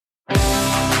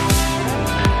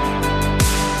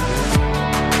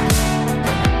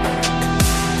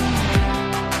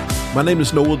My name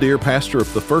is Noel Deere, pastor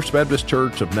of the First Baptist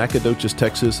Church of Nacogdoches,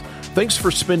 Texas. Thanks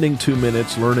for spending 2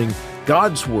 minutes learning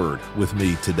God's Word with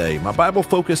me today. My Bible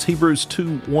focus, Hebrews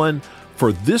 2:1.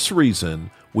 For this reason,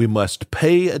 we must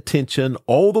pay attention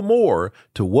all the more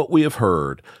to what we have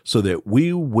heard, so that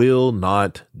we will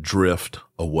not drift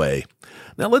away.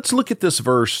 Now let's look at this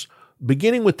verse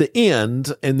beginning with the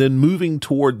end and then moving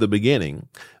toward the beginning.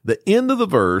 The end of the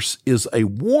verse is a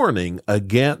warning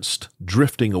against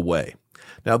drifting away.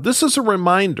 Now, this is a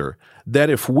reminder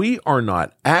that if we are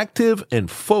not active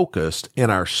and focused in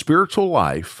our spiritual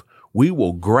life, we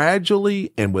will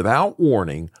gradually and without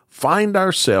warning find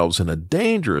ourselves in a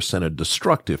dangerous and a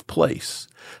destructive place.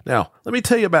 Now, let me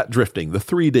tell you about drifting, the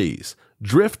 3 Ds.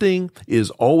 Drifting is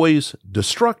always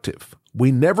destructive.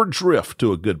 We never drift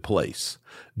to a good place.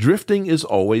 Drifting is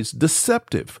always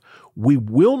deceptive. We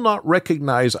will not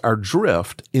recognize our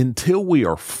drift until we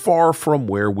are far from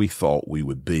where we thought we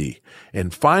would be.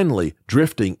 And finally,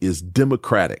 drifting is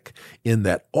democratic in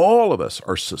that all of us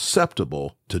are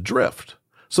susceptible to drift.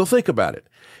 So think about it.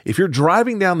 If you're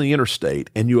driving down the interstate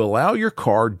and you allow your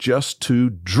car just to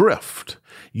drift,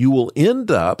 you will end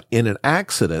up in an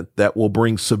accident that will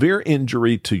bring severe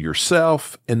injury to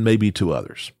yourself and maybe to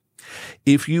others.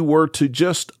 If you were to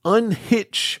just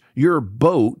unhitch your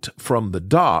boat from the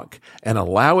dock and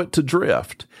allow it to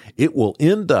drift, it will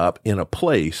end up in a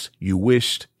place you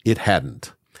wished it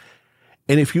hadn't.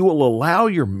 And if you will allow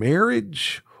your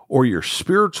marriage or your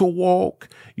spiritual walk,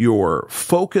 your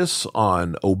focus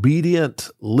on obedient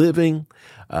living,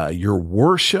 your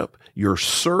worship, your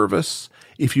service,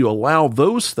 if you allow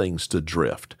those things to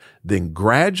drift, then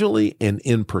gradually and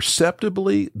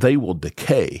imperceptibly they will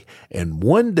decay. And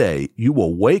one day you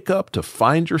will wake up to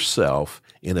find yourself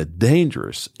in a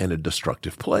dangerous and a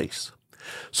destructive place.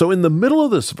 So in the middle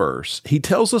of this verse, he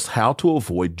tells us how to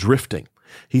avoid drifting.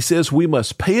 He says we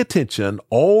must pay attention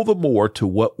all the more to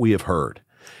what we have heard.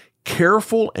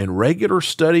 Careful and regular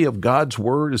study of God's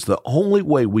Word is the only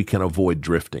way we can avoid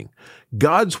drifting.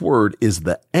 God's Word is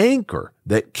the anchor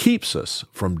that keeps us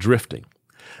from drifting.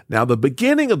 Now, the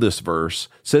beginning of this verse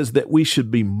says that we should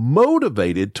be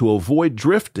motivated to avoid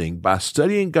drifting by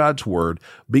studying God's Word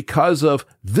because of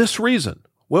this reason.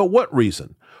 Well, what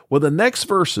reason? Well, the next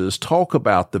verses talk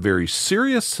about the very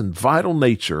serious and vital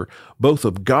nature both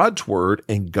of God's Word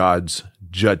and God's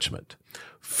judgment.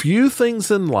 Few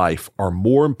things in life are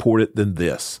more important than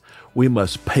this. We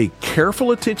must pay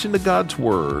careful attention to God's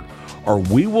Word, or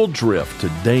we will drift to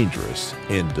dangerous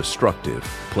and destructive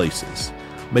places.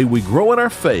 May we grow in our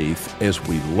faith as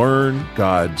we learn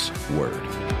God's Word.